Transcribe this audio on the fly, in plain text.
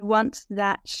once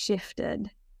that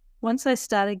shifted, once I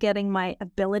started getting my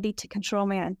ability to control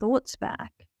my own thoughts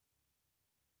back,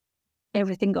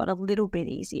 everything got a little bit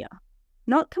easier.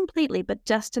 Not completely, but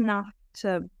just enough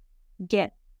to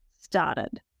get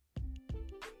started.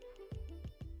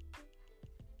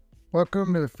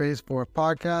 Welcome to the Phase 4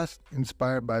 podcast,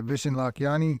 inspired by Vishen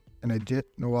Lakhiani and Ajit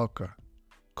Nawalkar,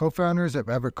 co-founders of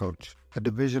EverCoach, a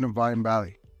division of Vine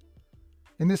Valley.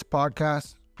 In this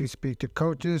podcast, we speak to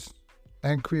coaches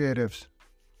and creatives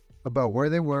about where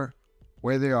they were,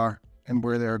 where they are, and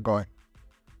where they are going.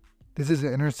 This is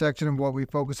an intersection of what we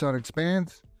focus on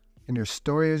expands, and your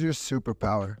story is your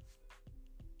superpower.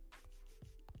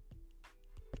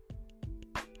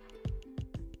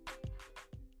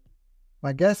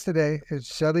 My guest today is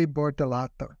Shelly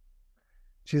Bortolotto.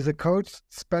 She's a coach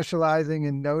specializing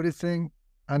in noticing,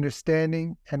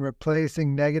 understanding, and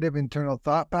replacing negative internal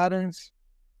thought patterns.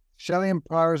 Shelly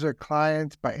empowers her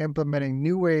clients by implementing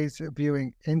new ways of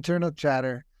viewing internal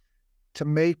chatter to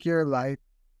make your life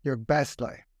your best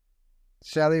life.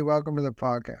 Shelly, welcome to the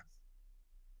podcast.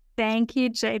 Thank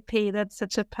you, JP. That's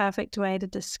such a perfect way to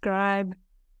describe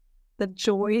the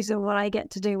joys of what I get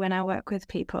to do when I work with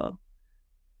people.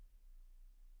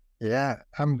 Yeah,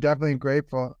 I'm definitely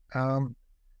grateful.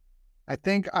 I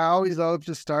think I always love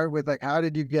to start with, like, how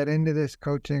did you get into this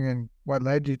coaching and what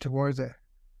led you towards it?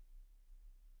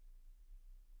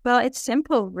 Well, it's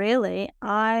simple, really.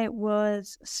 I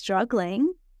was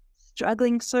struggling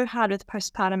so hard with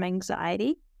postpartum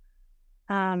anxiety.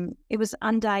 It was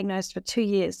undiagnosed for 2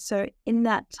 years. So in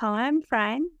that time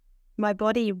frame, my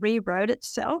body rewrote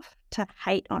itself to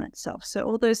hate on itself. So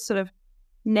all those sort of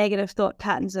negative thought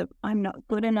patterns of I'm not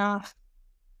good enough,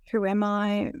 who am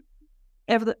I,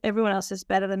 everyone else is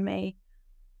better than me,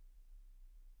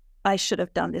 I should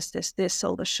have done this,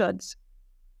 all the shoulds,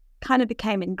 kind of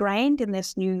became ingrained in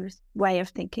this new way of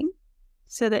thinking,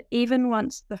 so that even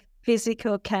once the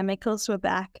physical chemicals were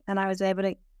back and I was able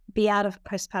to be out of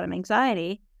postpartum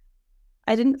anxiety,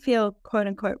 I didn't feel quote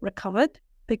unquote recovered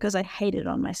because I hated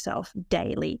on myself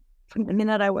daily from the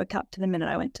minute I woke up to the minute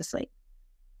I went to sleep,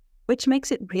 which makes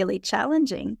it really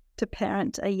challenging to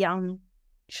parent a young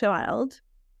child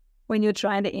when you're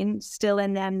trying to instill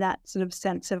in them that sort of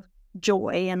sense of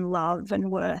joy and love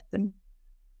and worth, and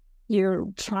you're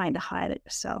trying to hide it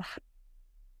yourself.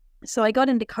 So I got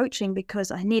into coaching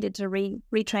because I needed to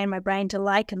retrain my brain to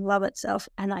like and love itself,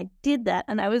 and I did that,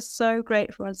 and I was so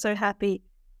grateful and so happy.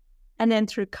 And then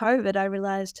through COVID, I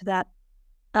realized that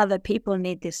other people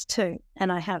need this too, and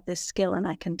I have this skill and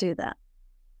I can do that.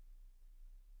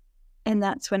 And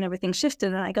that's when everything shifted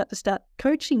and I got to start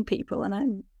coaching people.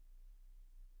 And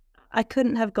I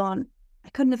couldn't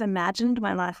have imagined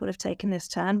my life would have taken this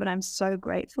turn, but I'm so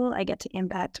grateful I get to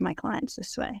impact my clients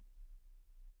this way.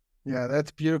 Yeah, that's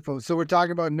beautiful. So we're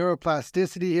talking about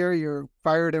neuroplasticity here. You're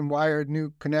fired and wired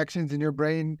new connections in your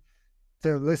brain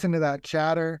to listen to that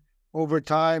chatter. Over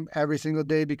time, every single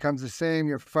day becomes the same.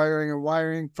 You're firing and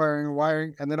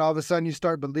wiring. And then all of a sudden you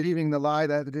start believing the lie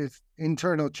that it is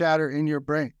internal chatter in your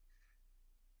brain.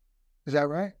 Is that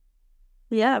right?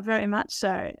 Yeah, very much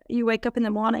so. You wake up in the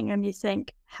morning and you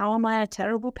think, how am I a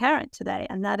terrible parent today?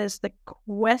 And that is the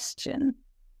question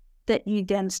that you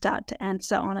then start to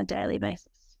answer on a daily basis.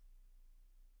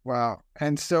 Wow.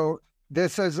 And so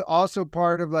this is also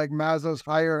part of like Maslow's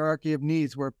hierarchy of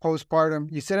needs, where postpartum,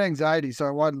 you said anxiety. So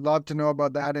I would love to know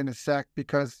about that in a sec,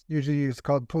 because usually it's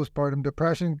called postpartum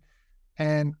depression.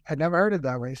 And I never heard it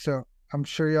that way. So I'm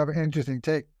sure you have an interesting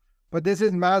take. But this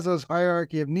is Maslow's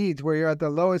hierarchy of needs, where you're at the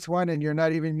lowest one and you're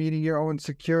not even meeting your own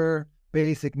secure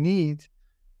basic needs.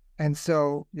 And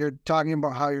so you're talking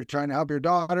about how you're trying to help your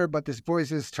daughter, but this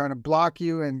voice is trying to block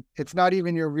you, and it's not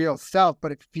even your real self,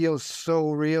 but it feels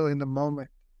so real in the moment.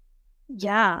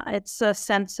 Yeah, it's a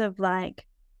sense of like,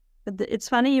 it's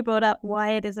funny you brought up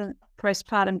why it isn't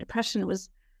postpartum depression.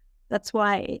 That's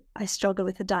why I struggled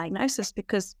with the diagnosis,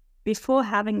 because before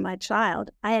having my child,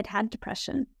 I had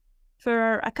depression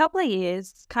for a couple of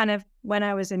years, kind of when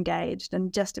I was engaged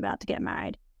and just about to get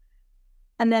married.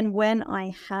 And then when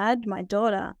I had my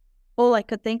daughter, all I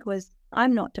could think was,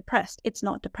 I'm not depressed. It's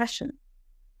not depression.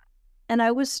 And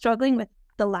I was struggling with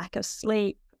the lack of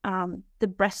sleep, the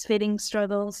breastfeeding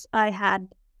struggles. I had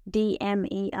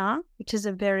DMER, which is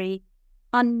a very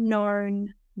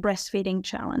unknown breastfeeding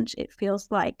challenge. It feels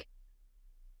like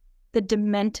the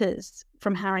Dementors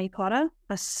from Harry Potter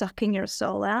are sucking your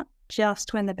soul out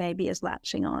just when the baby is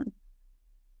latching on.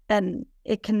 And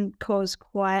it can cause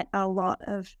quite a lot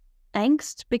of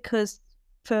angst, because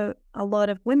for a lot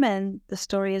of women, the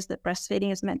story is that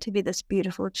breastfeeding is meant to be this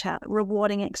beautiful,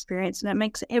 rewarding experience, and it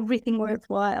makes everything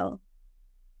worthwhile.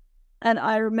 And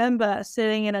I remember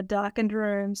sitting in a darkened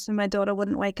room so my daughter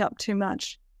wouldn't wake up too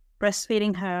much,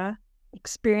 breastfeeding her,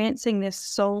 experiencing this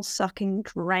soul-sucking,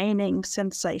 draining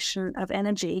sensation of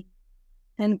energy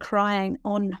and crying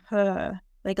on her,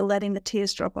 like letting the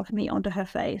tears drop off me onto her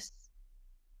face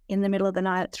in the middle of the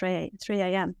night at 3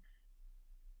 a.m.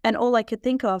 And all I could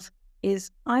think of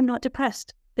is, I'm not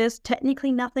depressed. There's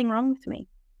technically nothing wrong with me.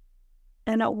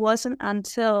 And it wasn't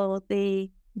until the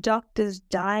doctors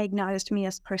diagnosed me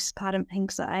as postpartum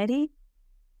anxiety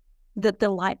that the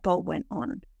light bulb went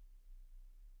on.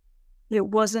 It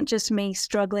wasn't just me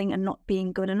struggling and not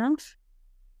being good enough.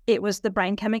 It was the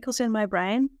brain chemicals in my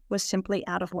brain was simply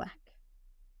out of whack.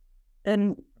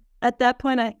 And at that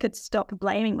point, I could stop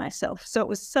blaming myself. So it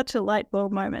was such a light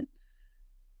bulb moment.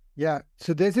 Yeah.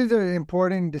 So this is an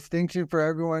important distinction for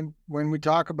everyone when we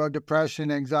talk about depression,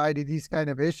 anxiety, these kind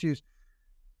of issues.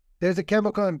 There's a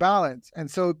chemical imbalance. And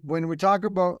so when we talk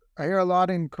about, I hear a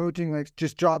lot in coaching, like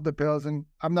just drop the pills. And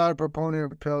I'm not a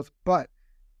proponent of pills, but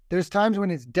there's times when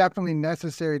it's definitely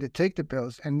necessary to take the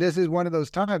pills. And this is one of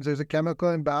those times. There's a chemical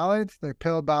imbalance. The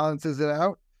pill balances it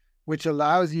out, which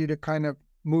allows you to kind of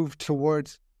move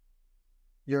towards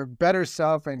your better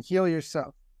self and heal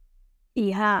yourself.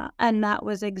 Yeah. And that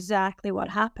was exactly what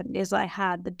happened is I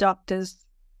had the doctors,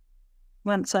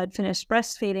 once I'd finished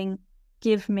breastfeeding,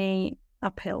 give me a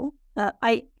pill.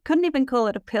 I couldn't even call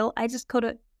it a pill. I just called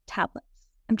it tablets.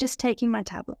 I'm just taking my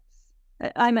tablets.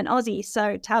 I'm an Aussie,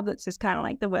 so tablets is kind of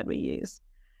like the word we use.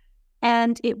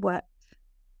 And it worked.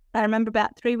 I remember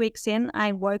about 3 weeks in,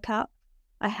 I woke up,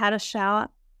 I had a shower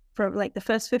for like the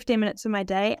first 15 minutes of my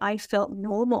day. I felt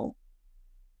normal.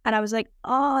 And I was like,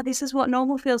 oh, this is what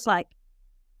normal feels like.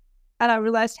 And I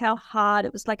realized how hard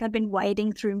it was. Like I'd been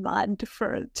wading through mud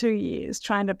for 2 years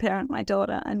trying to parent my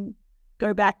daughter and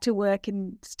go back to work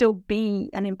and still be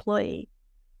an employee.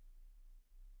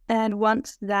 And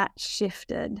once that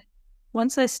shifted,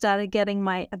 once I started getting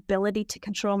my ability to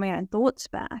control my own thoughts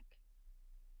back,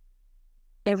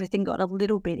 everything got a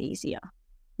little bit easier.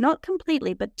 Not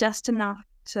completely, but just enough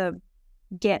to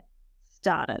get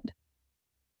started.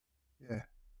 Yeah.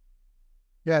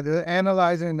 Yeah, the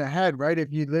analyzer in the head, right?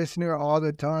 If you listen to it all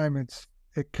the time,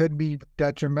 it could be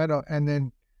detrimental. And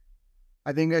then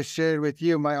I think I shared with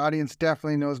you, my audience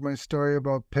definitely knows my story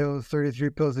about pills, 33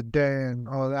 pills a day and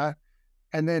all that.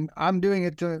 And then I'm doing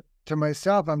it to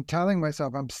myself. I'm telling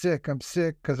myself I'm sick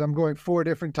because I'm going 4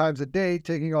 different times a day,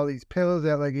 taking all these pills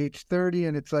at like age 30.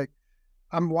 And it's like,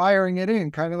 I'm wiring it in,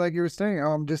 kind of like you were saying.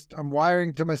 I'm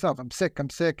wiring to myself. I'm sick.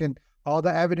 And all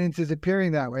the evidence is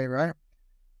appearing that way, right?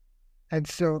 And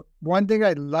so one thing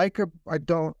I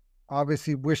don't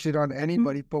obviously wish it on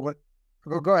anybody, but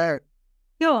go ahead.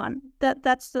 Go on.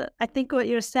 I think what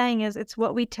you're saying is it's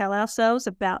what we tell ourselves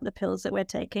about the pills that we're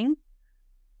taking.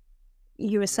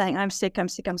 You were saying, I'm sick.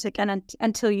 And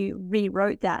until you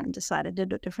rewrote that and decided to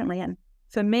do it differently. And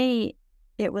for me,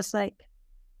 it was like,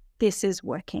 this is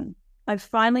working. I've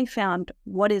finally found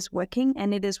what is working,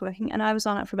 and it is working. And I was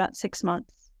on it for about 6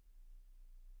 months.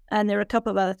 And there are a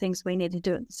couple of other things we need to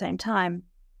do at the same time.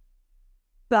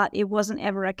 But it wasn't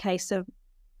ever a case of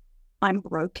I'm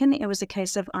broken. It was a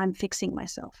case of I'm fixing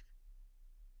myself.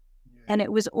 Yeah. And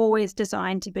it was always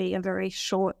designed to be a very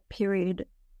short period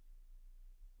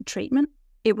treatment.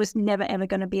 It was never, ever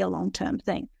going to be a long-term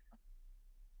thing.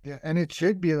 Yeah, and it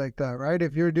should be like that, right?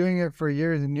 If you're doing it for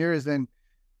years and years, then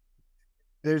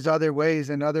there's other ways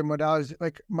and other modalities.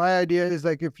 Like my idea is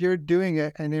like, if you're doing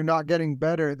it and you're not getting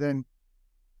better, then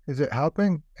is it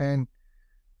helping? And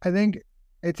I think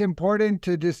it's important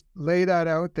to just lay that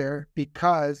out there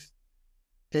because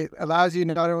it allows you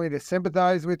not only to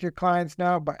sympathize with your clients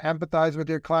now, but empathize with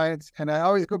your clients. And I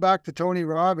always go back to Tony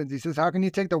Robbins. He says, how can you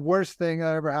take the worst thing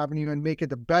that ever happened to you and make it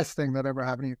the best thing that ever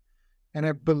happened to you? And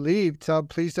I believe,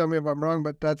 please tell me if I'm wrong,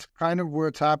 but that's kind of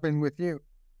what's happened with you.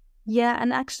 Yeah.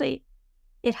 And actually,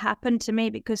 it happened to me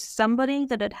because somebody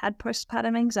that had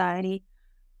postpartum anxiety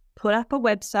put up a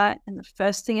website, and the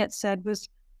first thing it said was,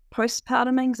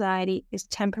 postpartum anxiety is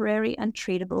temporary and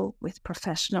treatable with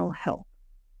professional help.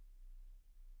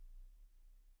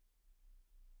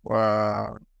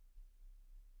 Wow.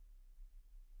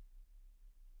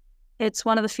 It's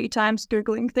one of the few times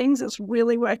Googling things it's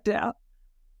really worked out.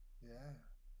 Yeah.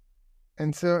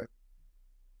 And so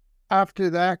after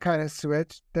that kind of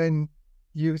switch, then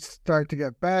you start to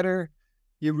get better.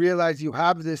 You realize you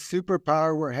have this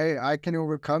superpower where, hey, I can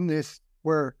overcome this,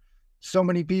 where so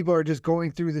many people are just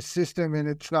going through the system and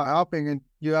it's not helping, and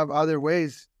you have other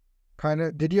ways.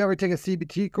 Did you ever take a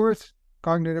CBT course,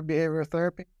 cognitive behavioral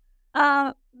therapy?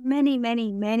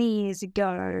 Many years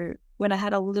ago, when I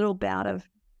had a little bout of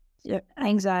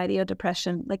anxiety or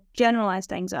depression, like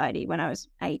generalized anxiety when I was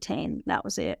 18. That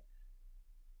was it.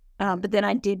 But then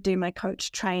I did do my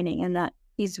coach training, and that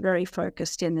is very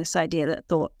focused in this idea that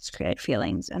thoughts create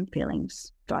feelings and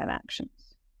feelings drive actions.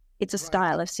 It's a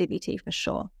style of CBT for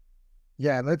sure.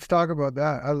 Yeah, let's talk about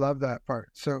that. I love that part.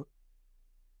 So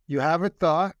you have a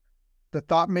thought, the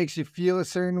thought makes you feel a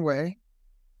certain way,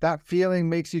 that feeling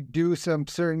makes you do some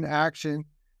certain action,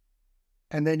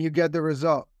 and then you get the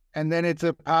result. And then it's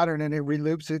a pattern and it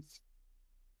reloops.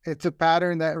 It's a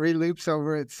pattern that reloops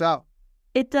over itself.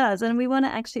 It does. And we want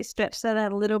to actually stretch that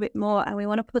out a little bit more. And we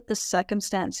want to put the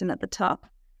circumstance in at the top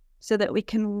so that we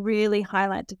can really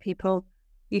highlight to people,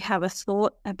 you have a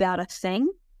thought about a thing,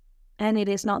 and it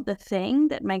is not the thing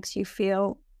that makes you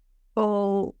feel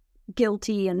all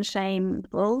guilty and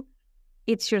shameful.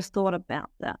 It's your thought about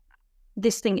that.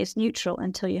 This thing is neutral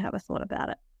until you have a thought about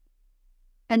it.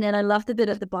 And then I love the bit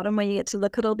at the bottom where you get to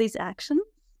look at all these actions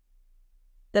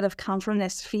that have come from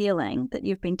this feeling that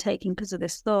you've been taking because of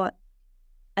this thought,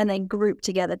 and they group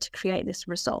together to create this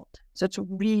result. So it's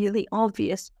really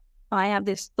obvious. I have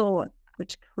this thought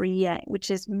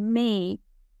which is me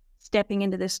stepping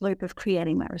into this loop of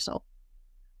creating my result.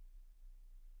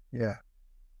 Yeah.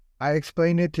 I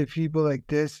explain it to people like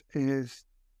this is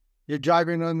you're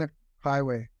driving on the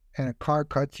highway and a car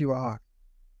cuts you off.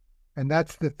 And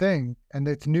that's the thing. And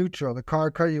it's neutral. The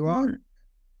car cut you off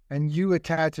and you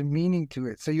attach a meaning to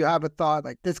it. So you have a thought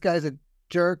like, this guy's a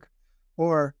jerk,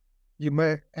 or you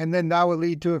may, and then that will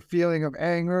lead to a feeling of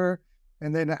anger,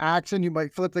 and then an action, you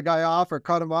might flip the guy off or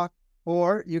cut him off.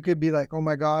 Or you could be like, oh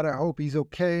my God, I hope he's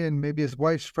okay, and maybe his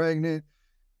wife's pregnant,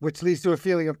 which leads to a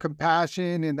feeling of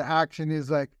compassion, and the action is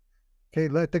like, okay,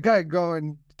 let the guy go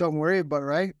and don't worry about it,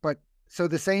 right? But so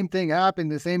the same thing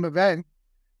happened, the same event,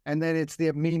 and then it's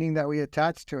the meaning that we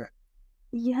attach to it.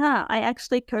 Yeah, I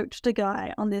actually coached a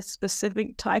guy on this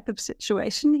specific type of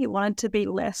situation. He wanted to be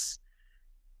less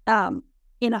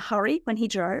in a hurry when he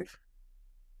drove.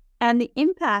 And the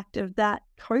impact of that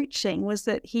coaching was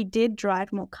that he did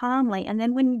drive more calmly. And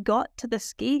then when he got to the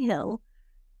ski hill,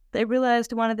 they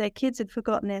realized one of their kids had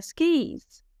forgotten their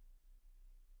skis.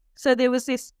 So there was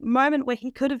this moment where he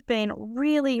could have been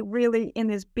really, really in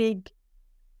this big,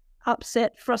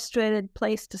 upset, frustrated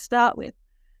place to start with.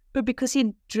 But because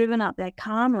he'd driven up there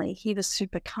calmly, he was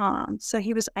super calm. So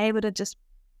he was able to just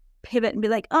pivot and be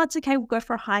like, oh, it's okay, we'll go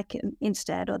for a hike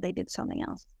instead, or they did something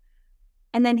else.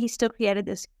 And then he still created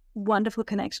this wonderful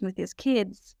connection with his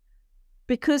kids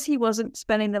because he wasn't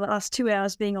spending the last 2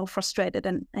 hours being all frustrated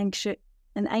and anxious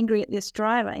and angry at this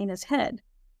driver in his head.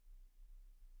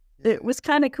 It was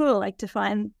kind of cool, like, to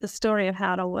find the story of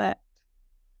how it all worked.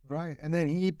 Right. And then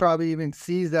he probably even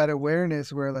sees that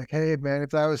awareness where like, hey, man, if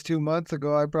that was 2 months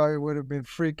ago, I probably would have been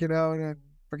freaking out and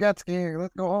forget skiing,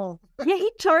 let's go home. Yeah, he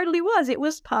totally was. It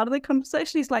was part of the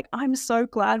conversation. He's like, I'm so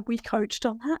glad we coached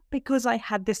on that because I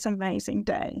had this amazing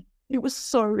day. It was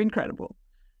so incredible.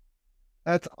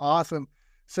 That's awesome.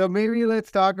 So maybe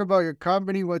let's talk about your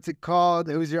company. What's it called?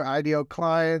 Who's your ideal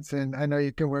clients? And I know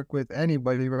you can work with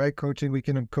anybody, right? Coaching, we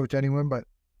can coach anyone, but.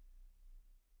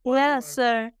 Yeah,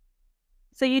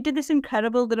 so you did this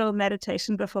incredible little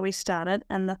meditation before we started.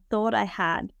 And the thought I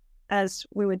had as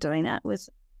we were doing that was,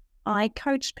 I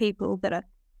coach people that are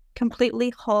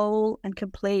completely whole and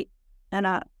complete and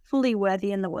are fully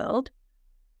worthy in the world.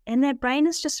 And their brain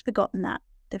has just forgotten that.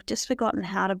 They've just forgotten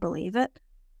how to believe it.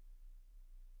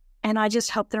 And I just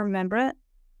help them remember it.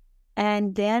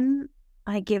 And then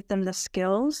I give them the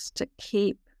skills to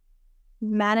keep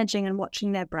managing and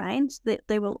watching their brains, that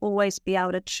they will always be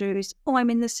able to choose, oh, I'm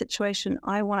in this situation,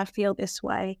 I want to feel this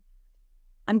way,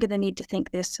 I'm going to need to think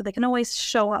this. So they can always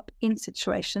show up in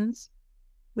situations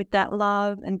with that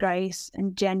love and grace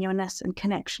and genuineness and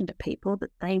connection to people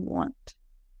that they want.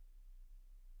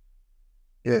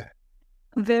 Yeah.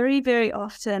 Very, very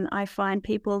often I find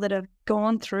people that have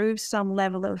gone through some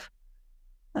level of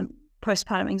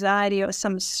postpartum anxiety or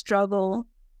some struggle,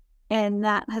 and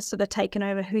that has sort of taken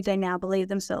over who they now believe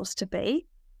themselves to be.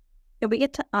 And we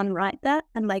get to unwrite that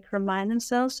and like remind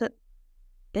themselves that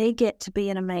they get to be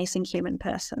an amazing human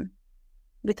person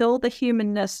with all the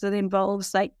humanness that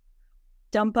involves like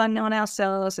dumping on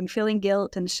ourselves and feeling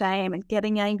guilt and shame and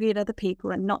getting angry at other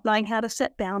people and not knowing how to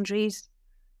set boundaries,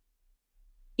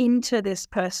 into this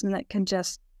person that can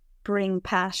just bring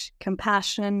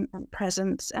compassion and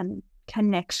presence and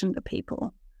connection to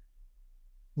people.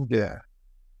 Yeah.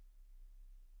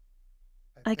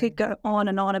 I could go on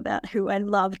and on about who I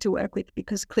love to work with,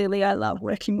 because clearly I love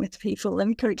working with people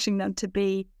and coaching them to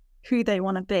be who they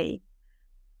want to be.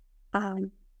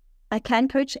 I can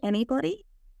coach anybody.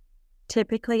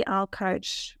 Typically, I'll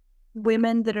coach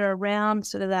women that are around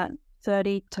sort of that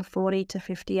 30 to 40 to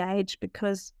 50 age,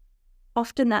 because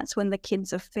often that's when the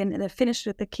kids are they're finished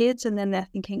with the kids and then they're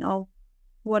thinking, oh,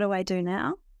 what do I do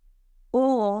now?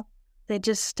 Or they're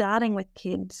just starting with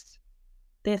kids.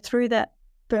 They're through that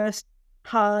first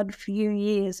hard few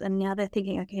years and now they're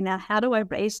thinking, okay, now how do I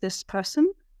raise this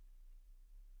person?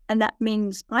 And that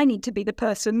means I need to be the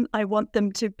person I want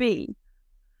them to be.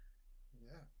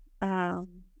 Yeah.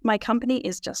 My company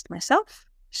is just myself,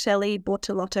 Shelly,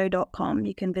 Bortolotto.com.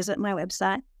 You can visit my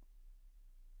website.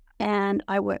 And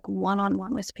I work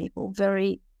one-on-one with people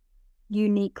very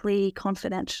uniquely,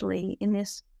 confidentially in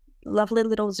this lovely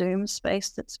little Zoom space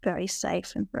that's very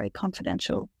safe and very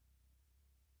confidential.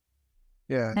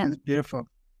 Yeah, it's beautiful.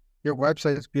 Your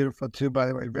website is beautiful too, by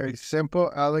the way. Very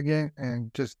simple, elegant,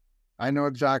 and just, I know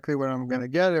exactly what I'm going to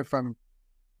get if I'm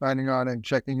finding on and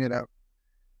checking it out.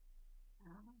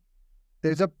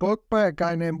 There's a book by a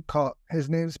guy his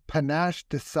name's Panache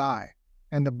Desai,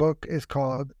 and the book is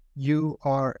called You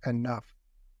Are Enough.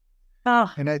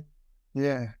 Oh. And I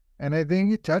think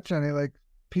you touch on it, like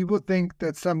people think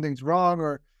that something's wrong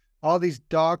or all these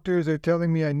doctors are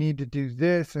telling me I need to do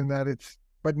this and that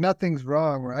but nothing's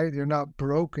wrong, right? You're not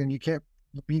broken. You can't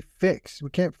be fixed.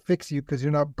 We can't fix you because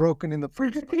you're not broken in the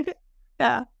first place.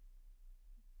 Yeah.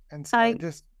 And so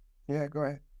go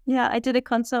ahead. Yeah, I did a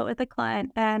consult with a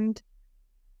client and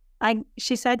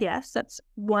she said, yes, that's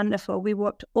wonderful. We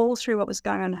walked all through what was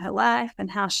going on in her life and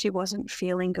how she wasn't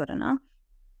feeling good enough.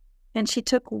 And she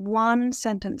took one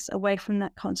sentence away from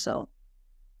that consult,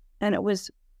 and it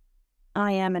was,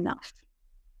 I am enough.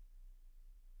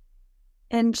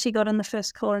 And she got on the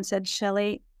first call and said,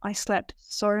 Shelly, I slept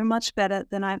so much better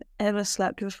than I've ever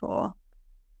slept before,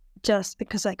 just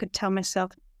because I could tell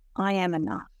myself, I am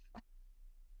enough.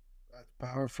 That's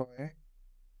powerful, eh?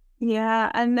 Yeah,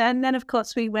 and then of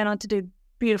course we went on to do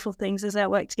beautiful things as our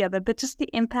work together, but just the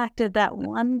impact of that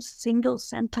one single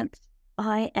sentence,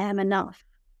 I am enough,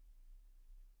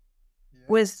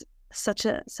 was such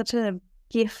a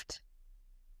gift.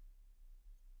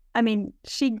 I mean,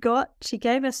 she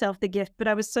gave herself the gift, but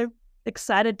I was so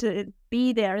excited to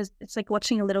be there. It's like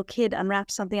watching a little kid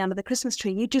unwrap something under the Christmas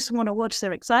tree. You just want to watch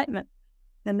their excitement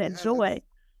and their joy.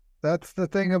 That's the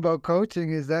thing about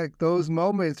coaching, is that those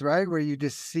moments, right, where you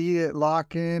just see it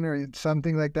lock in or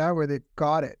something like that, where they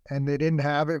got it and they didn't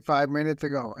have it 5 minutes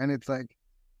ago. And it's like,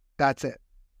 that's it.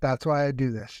 That's why I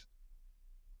do this.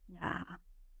 Yeah.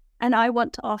 And I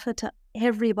want to offer to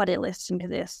everybody listening to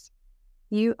this,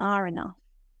 you are enough.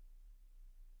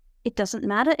 It doesn't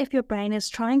matter if your brain is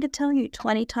trying to tell you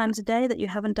 20 times a day that you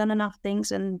haven't done enough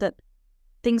things and that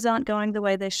things aren't going the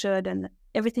way they should and that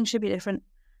everything should be different.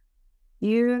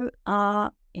 You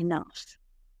are enough.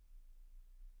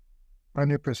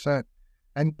 100%.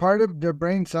 And part of the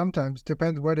brain sometimes,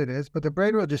 depends what it is, but the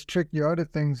brain will just trick you out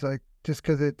of things, like just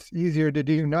because it's easier to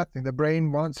do nothing. The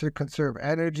brain wants to conserve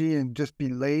energy and just be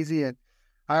lazy. And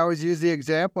I always use the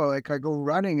example, like I go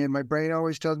running and my brain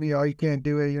always tells me, oh, you can't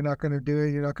do it. You're not going to do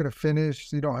it. You're not going to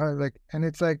finish. You don't have and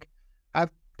it's like,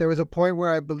 there was a point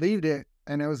where I believed it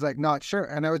and I was like, not sure.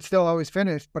 And I would still always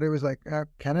finish, but it was like,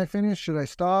 can I finish? Should I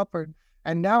stop?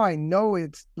 And now I know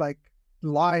it's like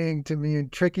lying to me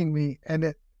and tricking me,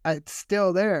 and it's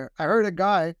still there. I heard a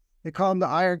guy, they call him the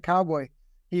Iron Cowboy.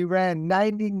 He ran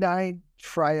 99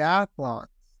 triathlons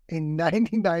in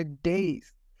 99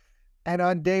 days. And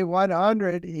on day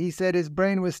 100, he said his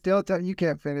brain was still telling, you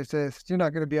can't finish this. You're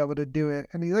not going to be able to do it.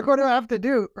 And he's like, what do I have to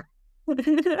do?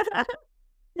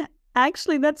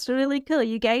 Actually, that's really cool.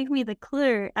 You gave me the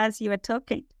clue as you were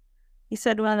talking. You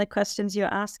said one of the questions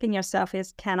you're asking yourself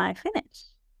is, can I finish?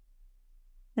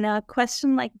 And a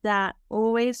question like that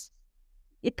always,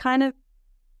 it kind of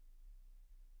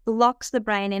locks the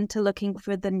brain into looking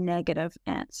for the negative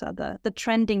answer, the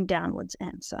trending downwards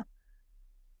answer.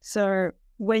 So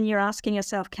when you're asking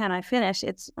yourself, can I finish?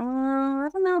 It's, I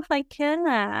don't know if I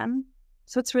can.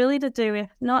 So it's really to do with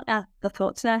not the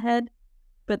thoughts in our head,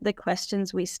 but the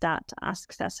questions we start to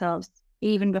ask ourselves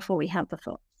even before we have the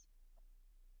thoughts.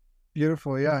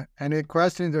 Beautiful, yeah. And the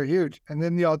questions are huge. And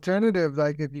then the alternative,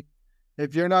 like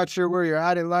if you're not sure where you're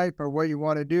at in life or what you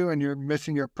want to do and you're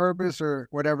missing your purpose or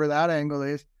whatever that angle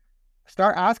is,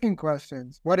 start asking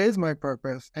questions. What is my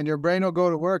purpose? And your brain will go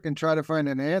to work and try to find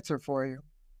an answer for you.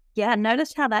 Yeah,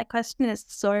 notice how that question is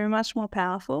so much more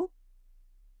powerful,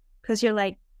 because you're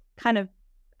like kind of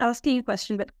asking a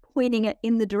question but pointing it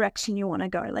in the direction you want to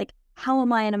go. Like, how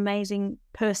am I an amazing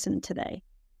person today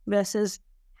versus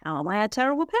how am I a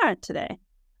terrible parent today?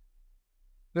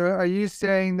 So are you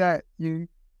saying that you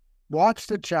watch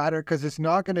the chatter because it's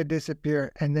not going to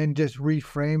disappear and then just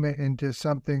reframe it into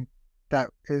something that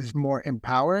is more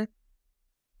empowering?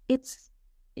 It's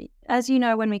as you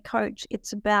know, when we coach,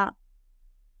 it's about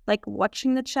like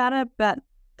watching the chatter, but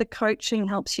the coaching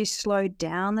helps you slow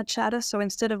down the chatter. So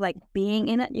instead of like being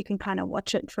in it, you can kind of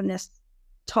watch it from this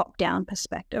top-down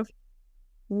perspective.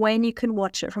 When you can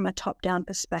watch it from a top-down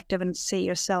perspective and see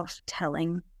yourself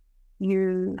telling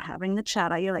you having the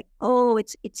chatter, you're like, oh,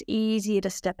 it's easier to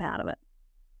step out of it.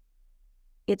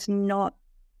 It's not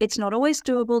always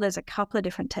doable. There's a couple of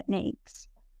different techniques,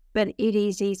 but it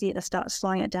is easier to start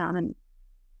slowing it down and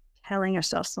telling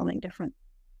yourself something different.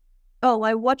 Oh,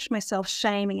 I watched myself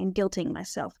shaming and guilting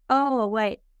myself. Oh,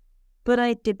 wait, but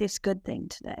I did this good thing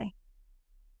today.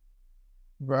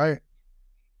 Right.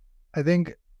 I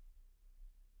think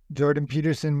Jordan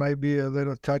Peterson might be a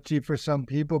little touchy for some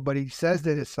people, but he says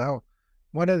that it's how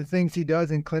one of the things he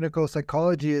does in clinical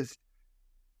psychology is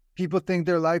people think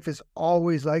their life is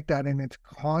always like that and it's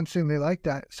constantly like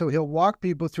that. So he'll walk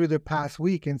people through their past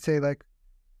week and say like,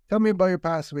 tell me about your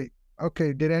past week.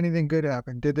 Okay, did anything good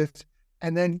happen? Did this?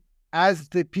 And then as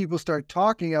the people start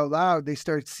talking out loud, they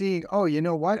start seeing, oh, you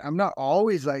know what? I'm not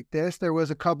always like this. There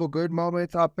was a couple good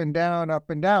moments up and down,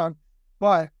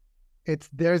 but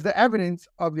there's the evidence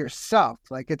of yourself.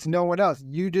 Like it's no one else.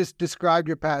 You just described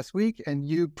your past week and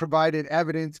you provided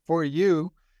evidence for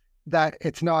you that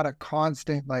it's not a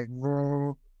constant like,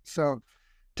 so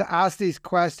to ask these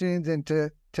questions and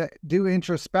to do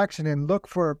introspection and look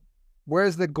for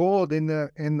where's the gold in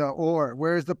the ore,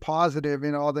 where's the positive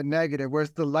in all the negative,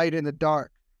 where's the light in the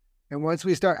dark. And once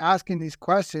we start asking these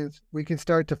questions, we can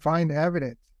start to find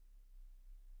evidence.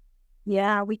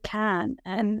 Yeah, we can.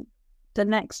 And the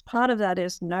next part of that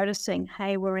is noticing,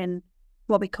 hey, we're in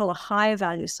what we call a high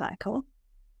value cycle.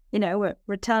 You know,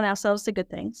 we're telling ourselves the good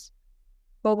things,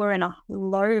 but we're in a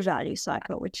low value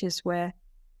cycle, which is we're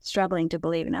struggling to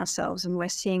believe in ourselves and we're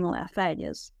seeing all our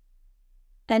failures.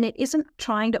 And it isn't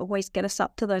trying to always get us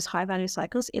up to those high value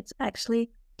cycles. It's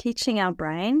actually teaching our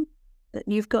brain that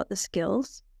you've got the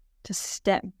skills to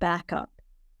step back up.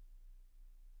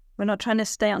 We're not trying to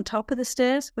stay on top of the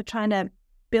stairs. We're trying to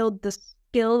build the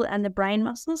skill and the brain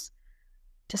muscles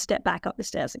to step back up the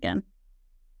stairs again.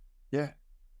 Yeah.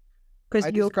 Because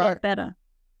you'll get better.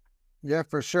 Yeah,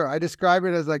 for sure. I describe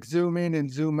it as like zoom in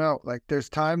and zoom out. Like there's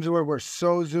times where we're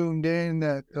so zoomed in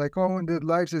that like, oh, the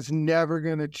life is never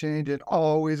going to change. It's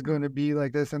always going to be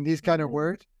like this. And these kind of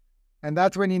words. And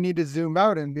that's when you need to zoom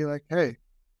out and be like, hey,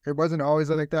 it wasn't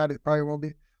always like that. It probably won't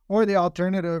be. Or the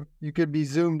alternative, you could be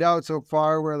zoomed out so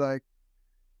far where like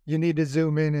you need to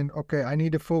zoom in and, okay, I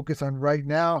need to focus on right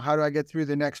now. How do I get through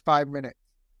the next 5 minutes?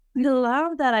 I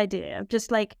love that idea of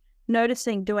just like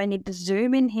noticing, do I need to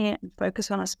zoom in here and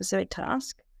focus on a specific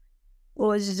task,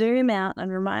 or zoom out and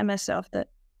remind myself that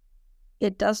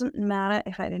it doesn't matter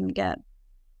if I'm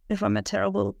if I'm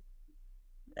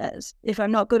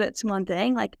not good at one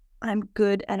thing, like I'm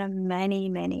good at many,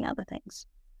 many other things.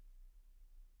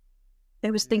 I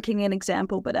was thinking an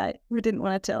example, but I didn't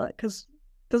want to tell it because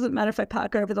it doesn't matter if I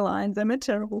park over the lines. I'm a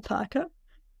terrible parker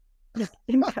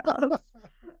in cars.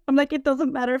 I'm like, it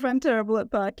doesn't matter if I'm terrible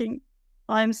at parking.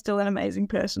 I'm still an amazing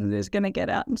person who's going to get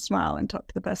out and smile and talk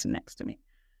to the person next to me.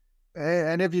 Hey,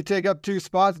 and if you take up 2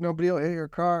 spots, nobody will hit your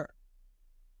car.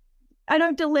 I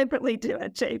don't deliberately do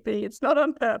it, JP. It's not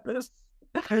on purpose.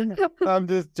 I'm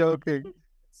just joking.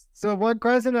 So one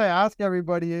question I ask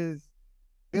everybody is,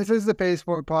 this is the Phase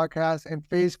 4 podcast, and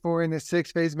Phase 4 in the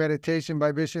 6-phase meditation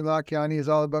by Vishen Lakhiani is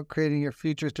all about creating your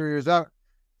future 3 years out.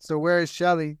 So where is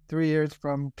Shelly 3 years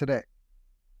from today?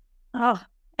 Oh,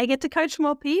 I get to coach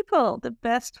more people. The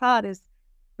best part is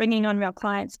bringing on real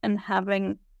clients and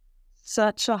having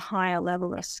such a higher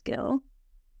level of skill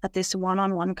at this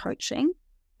one-on-one coaching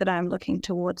that I'm looking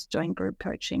towards doing group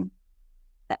coaching.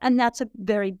 And that's a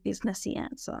very businessy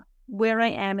answer. Where I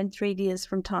am in 3 years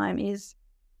from time is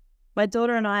my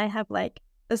daughter and I have like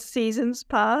a season's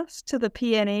pass to the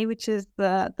PNE, which is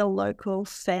the local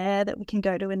fair that we can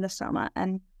go to in the summer.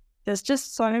 And there's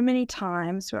just so many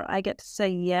times where I get to say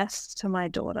yes to my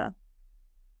daughter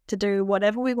to do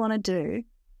whatever we want to do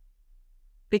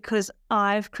because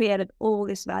I've created all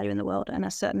this value in the world and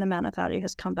a certain amount of value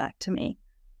has come back to me.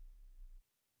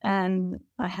 And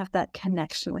I have that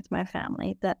connection with my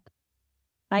family that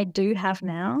I do have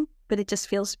now, but it just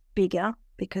feels bigger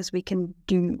because we can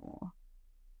do more.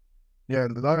 Yeah,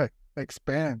 love it.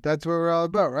 Expand. That's what we're all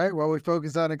about, right? Well, we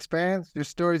focus on expands. Your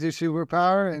story's your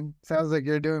superpower, and sounds like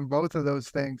you're doing both of those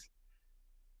things.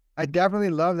 I definitely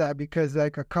love that because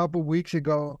like a couple weeks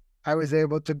ago, I was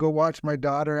able to go watch my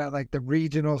daughter at like the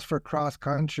regionals for cross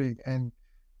country. And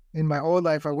in my old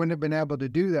life, I wouldn't have been able to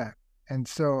do that. And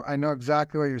so I know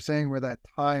exactly what you're saying where that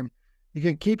time, you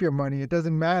can keep your money. It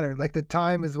doesn't matter. Like the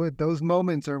time is what those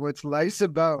moments are what's life's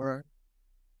about, right?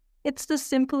 It's the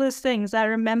simplest things. I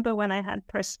remember when I had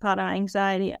postpartum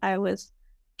anxiety, I was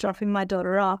dropping my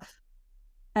daughter off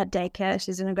at daycare.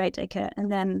 She's in a great daycare.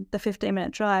 And then the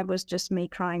 15-minute drive was just me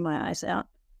crying my eyes out,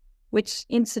 which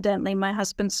incidentally, my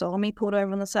husband saw me, pulled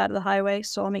over on the side of the highway,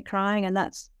 saw me crying. And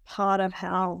that's part of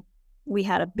how we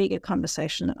had a bigger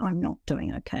conversation that I'm not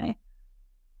doing okay.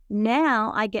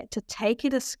 Now I get to take her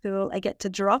to school. I get to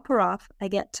drop her off. I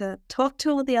get to talk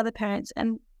to all the other parents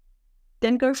and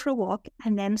then go for a walk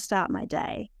and then start my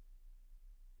day,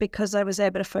 because I was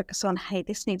able to focus on, hey,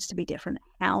 this needs to be different.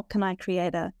 How can I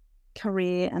create a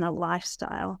career and a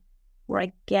lifestyle where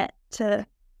I get to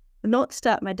not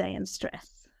start my day in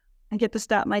stress? I get to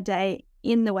start my day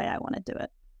in the way I want to do it.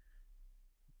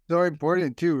 So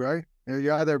important too, right?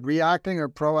 You're either reacting or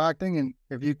proacting, and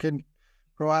if you can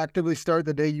proactively start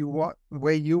the day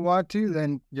way you want to,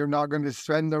 then you're not going to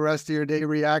spend the rest of your day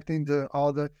reacting to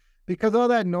because all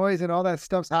that noise and all that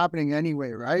stuff's happening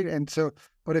anyway, right? And so,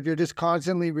 but if you're just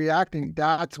constantly reacting,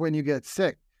 that's when you get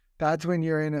sick. That's when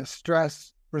you're in a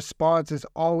stress response is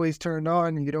always turned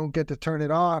on and you don't get to turn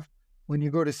it off. When you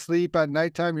go to sleep at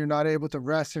nighttime, you're not able to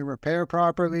rest and repair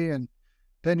properly, and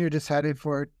then you're just headed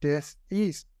for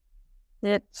dis-ease.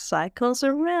 It cycles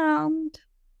around.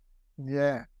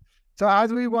 Yeah. So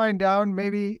as we wind down,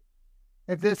 maybe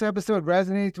if this episode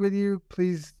resonates with you,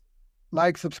 please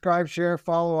like, subscribe, share,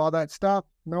 follow, all that stuff.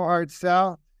 No hard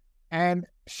sell. And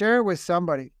share it with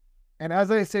somebody. And as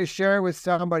I say, share it with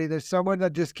somebody. There's someone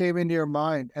that just came into your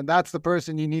mind, and that's the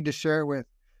person you need to share it with.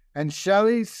 And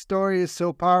Shelly's story is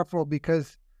so powerful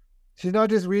because she's not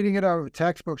just reading it out of a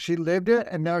textbook. She lived it,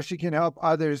 and now she can help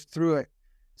others through it.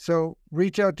 So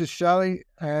reach out to Shelly.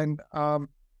 And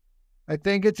I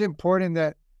think it's important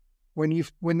that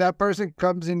when that person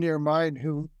comes into your mind,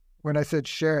 when I said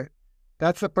share it,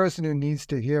 that's the person who needs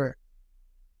to hear it.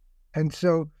 And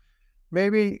so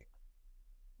maybe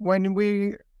when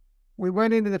we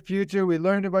went into the future, we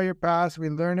learned about your past, we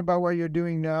learned about what you're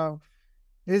doing now.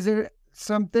 Is there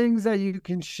some things that you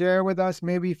can share with us,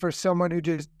 maybe for someone who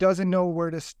just doesn't know where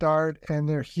to start and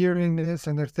they're hearing this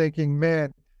and they're thinking,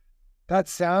 man, that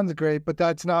sounds great, but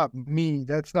that's not me.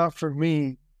 That's not for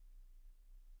me.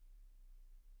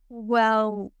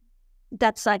 Well,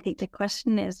 that's, I think the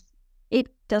question is, it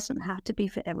doesn't have to be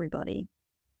for everybody.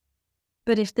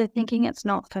 But if they're thinking it's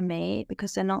not for me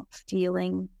because they're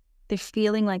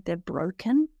feeling like they're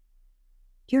broken,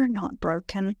 you're not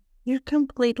broken. You're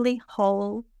completely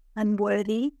whole and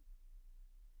worthy,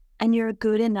 and you're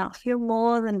good enough. You're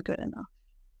more than good enough.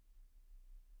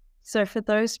 So for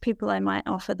those people, I might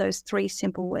offer those 3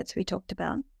 simple words we talked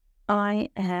about. I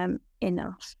am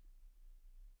enough.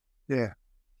 Yeah,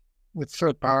 it's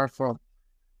so powerful.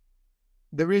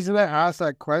 The reason I asked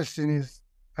that question is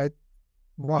I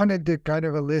wanted to kind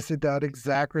of elicit that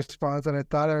exact response that I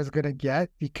thought I was going to get,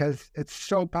 because it's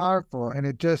so powerful, and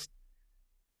it's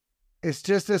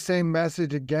just the same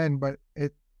message again, but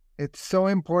it's so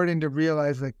important to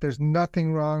realize, like, there's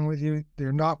nothing wrong with you.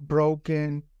 You're not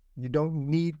broken. You don't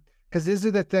need, because this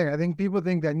is the thing. I think people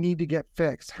think that need to get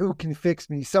fixed. Who can fix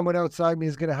me? Someone outside me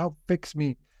is going to help fix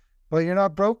me. But you're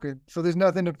not broken, so there's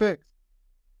nothing to fix.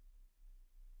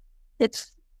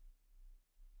 It's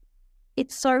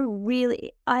so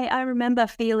really, I remember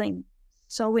feeling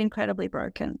so incredibly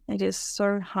broken. It is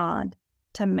so hard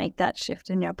to make that shift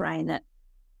in your brain that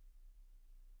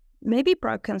maybe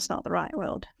broken's not the right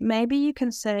word. Maybe you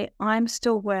can say, I'm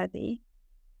still worthy,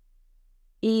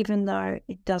 even though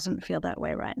it doesn't feel that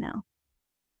way right now.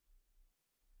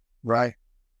 Right.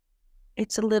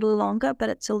 It's a little longer, but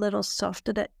it's a little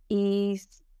softer to ease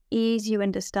you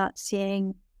and to start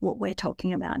seeing what we're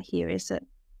talking about here is that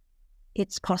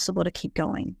it's possible to keep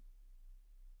going.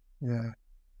 Yeah.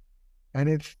 And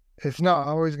it's not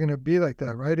always going to be like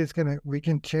that, right? We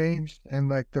can change. And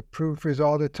like the proof is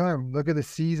all the time. Look at the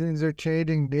seasons are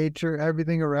changing, nature,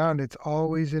 everything around. It's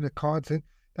always in a constant.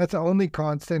 That's the only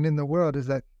constant in the world, is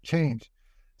that change.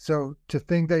 So to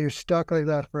think that you're stuck like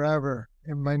that forever,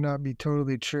 it might not be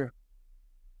totally true.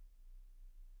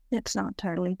 It's not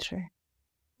totally true,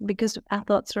 because our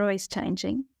thoughts are always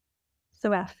changing.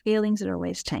 So our feelings are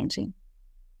always changing.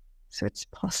 So it's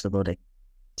possible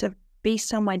to be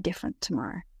somewhere different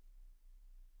tomorrow.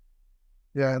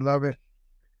 Yeah, I love it.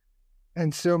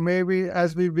 And so maybe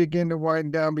as we begin to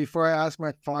wind down, before I ask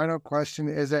my final question,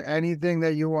 is there anything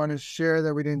that you want to share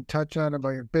that we didn't touch on about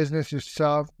your business,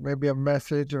 yourself, maybe a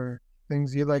message or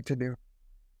things you like to do?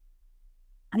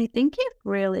 I think you've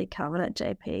really covered it,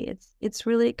 JP. It's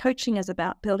really, coaching is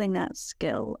about building that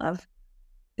skill of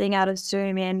being able to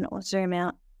zoom in or zoom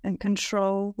out and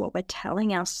control what we're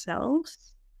telling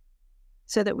ourselves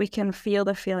so that we can feel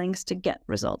the feelings to get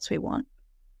results we want.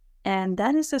 And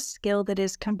that is a skill that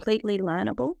is completely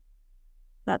learnable.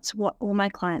 That's what all my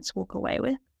clients walk away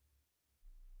with.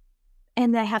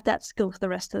 And they have that skill for the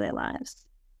rest of their lives.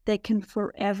 They can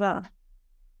forever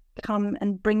come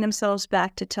and bring themselves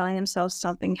back to telling themselves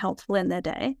something helpful in their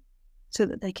day so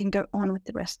that they can go on with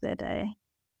the rest of their day.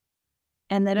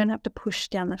 And they don't have to push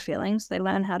down the feelings. They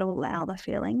learn how to allow the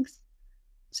feelings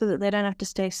so that they don't have to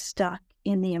stay stuck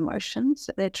in the emotions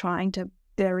that they're trying to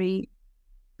bury.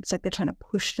 It's like they're trying to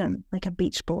push them like a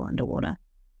beach ball underwater.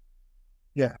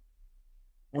 Yeah.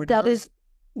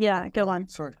 Yeah, go on.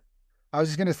 Sorry. I was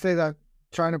just going to say that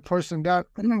trying to push them down.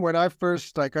 When I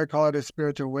first, I call it a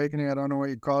spiritual awakening. I don't know what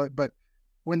you call it. But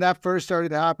when that first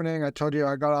started happening, I told you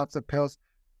I got off the pills.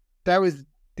 That was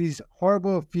these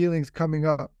horrible feelings coming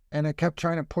up. And I kept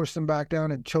trying to push them back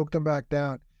down and choke them back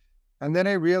down. And then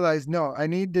I realized, no, I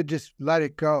need to just let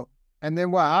it go. And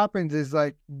then what happens is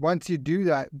like, once you do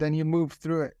that, then you move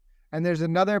through it. And there's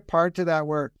another part to that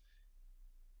where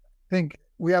I think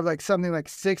we have like something like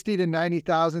 60 to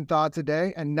 90,000 thoughts a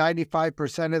day, and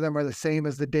 95% of them are the same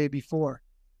as the day before.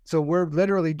 So we're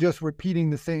literally just repeating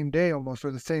the same day almost,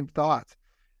 or the same thoughts.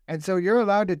 And so you're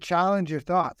allowed to challenge your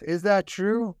thoughts. Is that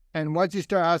true? And once you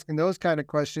start asking those kind of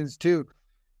questions too,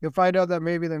 you'll find out that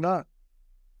maybe they're not.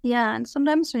 Yeah, and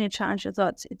sometimes when you challenge your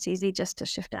thoughts, it's easy just to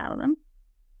shift out of them.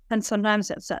 And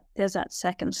sometimes there's that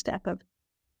second step of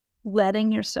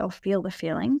letting yourself feel the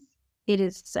feelings. It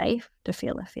is safe to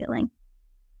feel a feeling.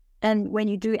 And when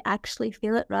you do actually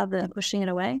feel it rather than pushing it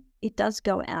away, it does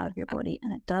go out of your body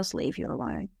and it does leave you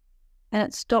alone. And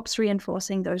it stops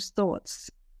reinforcing those thoughts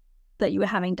that you were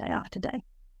having day after day.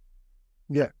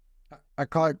 Yeah. I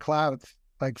call it clouds.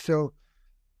 Like, so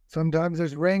sometimes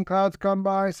there's rain clouds come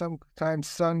by, sometimes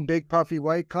sun, big puffy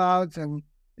white clouds. And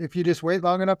if you just wait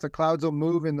long enough, the clouds will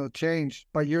move and they'll change,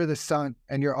 but you're the sun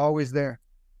and you're always there.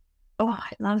 Oh,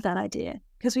 I love that idea.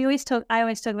 Because I always talk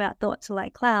about thoughts are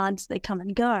like clouds, they come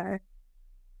and go.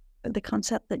 But the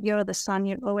concept that you're the sun,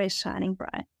 you're always shining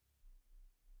bright.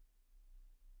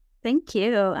 Thank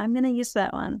you. I'm going to use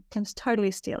that one. I'm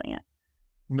totally stealing it.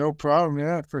 No problem.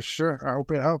 Yeah, for sure. I hope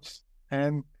it helps.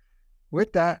 And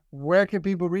with that, where can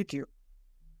people reach you?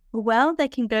 Well, they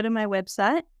can go to my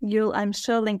website. I'm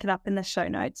sure link it up in the show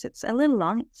notes. It's a little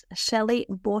long. It's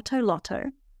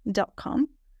shellybortolotto.com.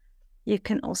 You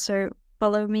can also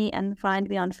follow me and find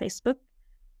me on Facebook.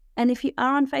 And if you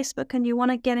are on Facebook and you want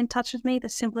to get in touch with me, the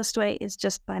simplest way is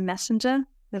just by Messenger,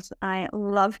 because I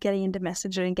love getting into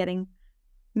Messenger and getting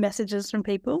messages from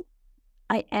people.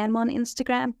 I am on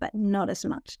Instagram, but not as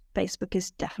much. Facebook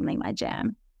is definitely my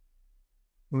jam.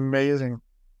 Amazing.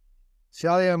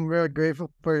 Shelly, I'm very grateful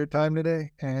for your time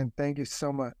today, and thank you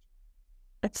so much.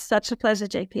 It's such a pleasure,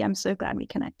 JP. I'm so glad we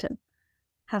connected.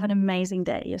 Have an amazing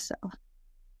day yourself.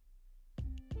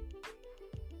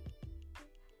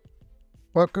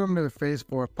 Welcome to the Phase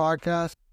 4 podcast.